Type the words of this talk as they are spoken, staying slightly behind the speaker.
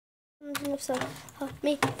So,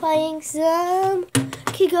 me playing some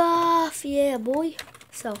kickoff. Yeah, boy.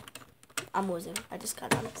 So, I'm losing. I just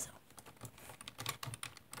got on it, so.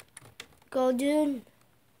 Go, dude.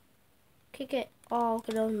 Kick it. Oh, look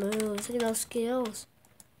at those moves. Look at those skills.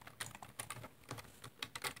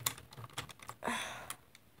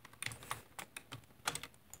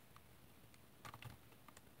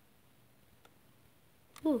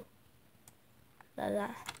 Ooh.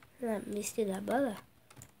 Let me see that brother.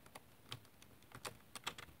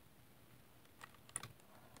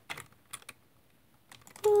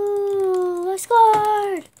 Ooh, I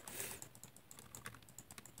scored!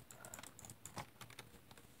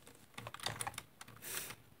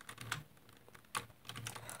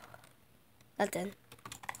 That's in.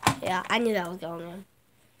 Yeah, I knew that was going in.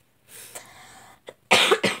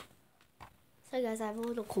 So guys, I have a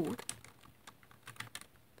little cold.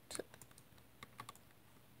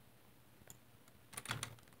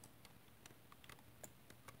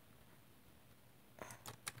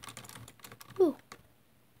 Ooh.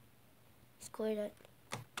 Scored it.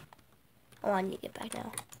 Oh, I need to get back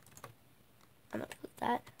now. I'm not gonna put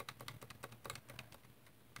that.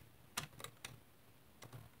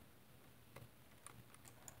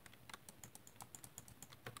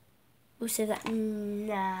 Who said that?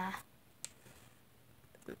 Nah.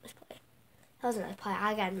 Nice play. That was a nice play.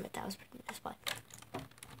 I gotta admit that was a pretty nice play.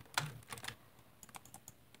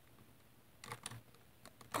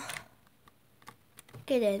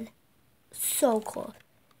 Get in. So close.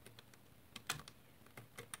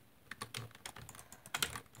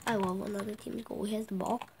 I love when other team's goalie has the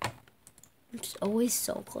ball. I'm just always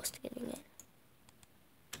so close to getting it.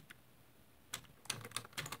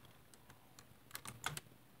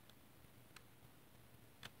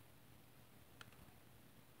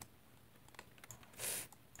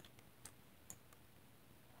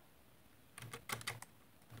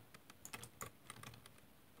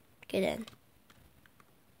 Get in.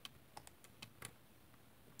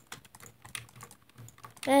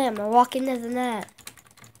 Damn, I walk into the net.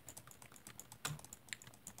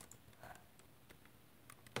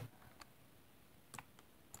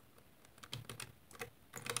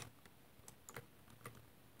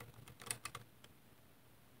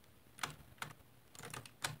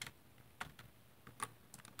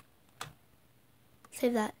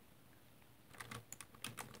 Save that.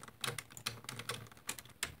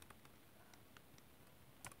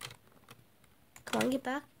 Come on, get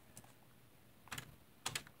back.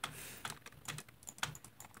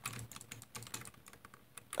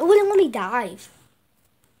 It wouldn't let me dive.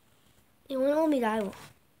 It wouldn't let me dive.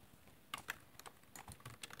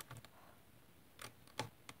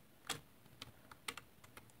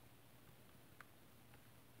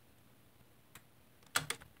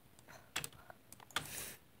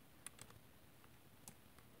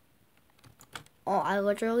 Oh, I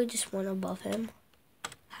literally just went above him.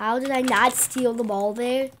 How did I not steal the ball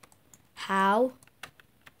there? How?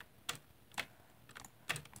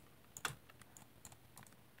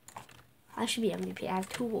 I should be MVP. I have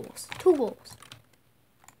 2 goals. 2 goals.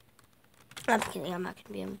 I'm kidding. I'm not going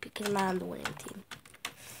to be MVP because I'm not on the winning team.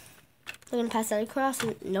 They're going to pass that across.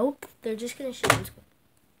 And nope. They're just going to shoot and score.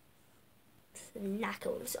 It's not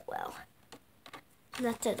going so well. And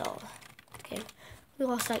that's it all. Okay. We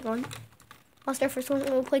lost that one. Lost our first one.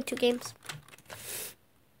 We played 2 games.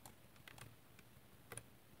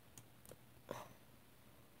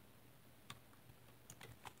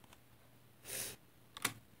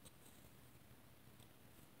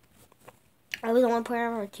 I was the one player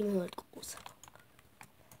on our team who had goals.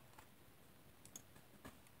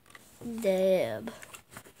 Deb.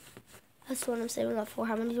 That's what I'm saving up for.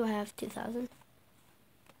 How many do I have? 2,000.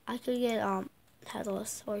 I could get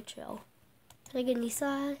headless or chill. Can I get an east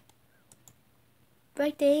side?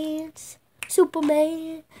 Breakdance.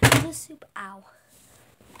 Superman. Super. Ow.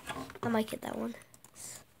 I might get that one.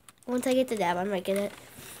 Once I get the dab, I might get it.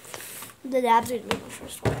 The dabs are gonna be my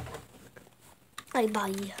first one. Like,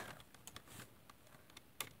 bye.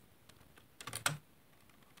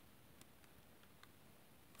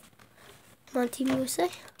 I'm on Team USA.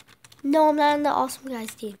 No, I'm not on the Awesome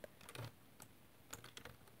Guys team.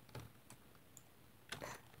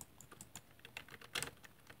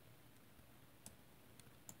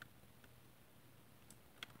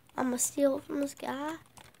 I'm gonna steal it from this guy.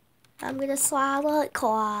 I'm gonna slide like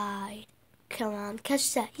Clyde. Come on,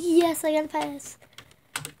 catch that. Yes, I got a pass.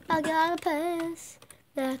 I got a pass.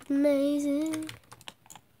 That's amazing.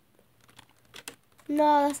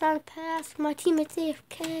 No, that's not a pass. My teammate's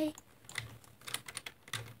AFK.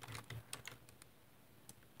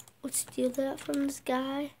 Let's steal that from this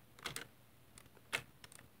guy.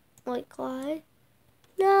 Like Clyde.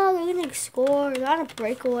 No, they're gonna big score. Not a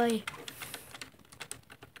breakaway.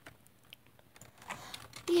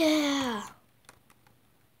 Yeah.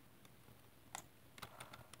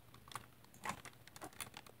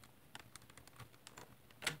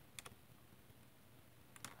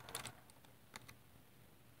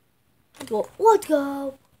 Let's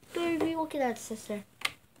go. Baby, look at that sister.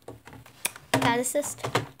 That assist.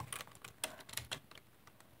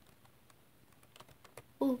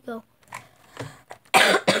 Ooh, go.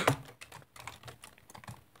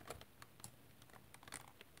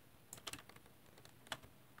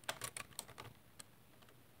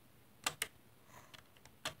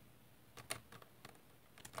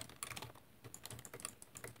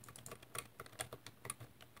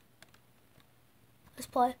 Let's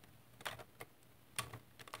play.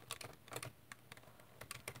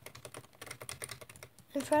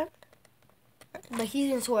 In front. But he's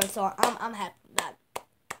gonna score, so I'm happy with that.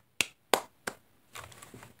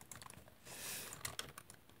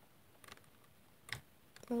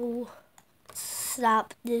 Oh,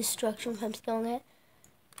 stop the destruction from stealing it.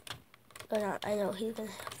 But I know he's gonna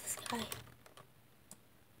help this guy.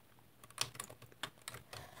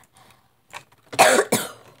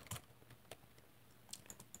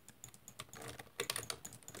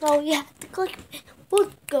 Oh yeah, click.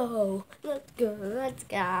 Let's go. Let's go. Let's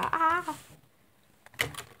go. Ah.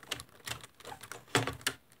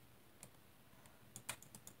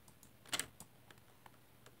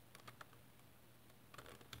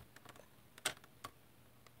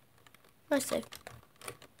 Nice save.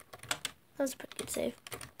 That was a pretty good save.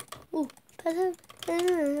 Ooh.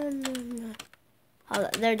 Oh,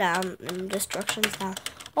 they're down. And destruction's down.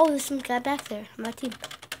 Oh, there's some guy back there. My team.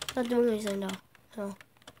 Not doing anything though. So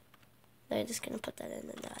they're just gonna put that in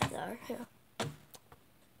the there. Yeah.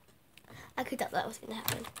 I could tell that was gonna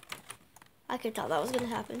happen. I could tell that was gonna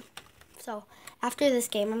happen. So after this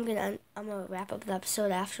game, I'm gonna wrap up the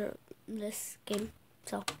episode after this game.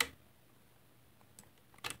 So.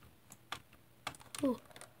 Ooh.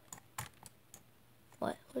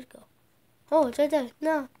 What? Where'd it go? Oh, it's right there.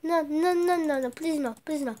 No, no, no, no, no, no. Please no,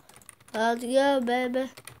 please no. Let's go,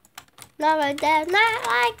 baby. Not right there. Not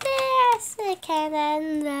like this. It can't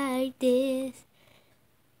end like this.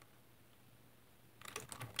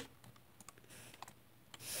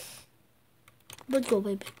 Let's go,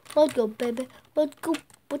 baby. Let's go, baby. Let's go.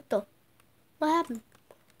 What the? What happened?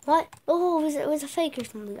 What? Oh, it was a fake or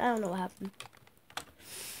something. I don't know what happened.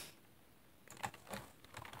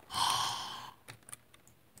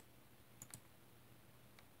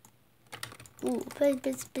 Ooh, buzz,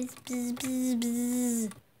 buzz, buzz, buzz, buzz.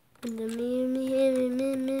 And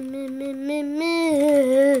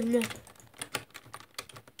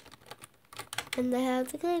they have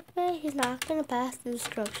to click away. He's not gonna pass the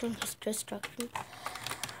destruction. His destruction.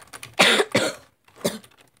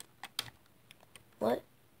 What?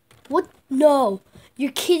 What? No!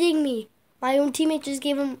 You're kidding me! My own teammate just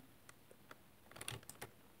gave him.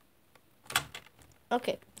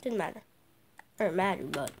 Okay, didn't matter. Or it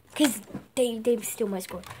mattered, but because they steal my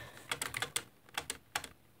score.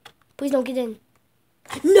 Please don't get in.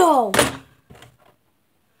 No!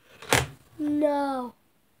 No.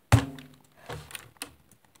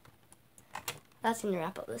 That's gonna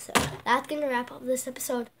wrap up this episode. That's gonna wrap up this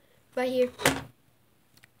episode right here.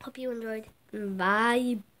 Hope you enjoyed.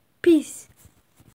 Bye. Peace.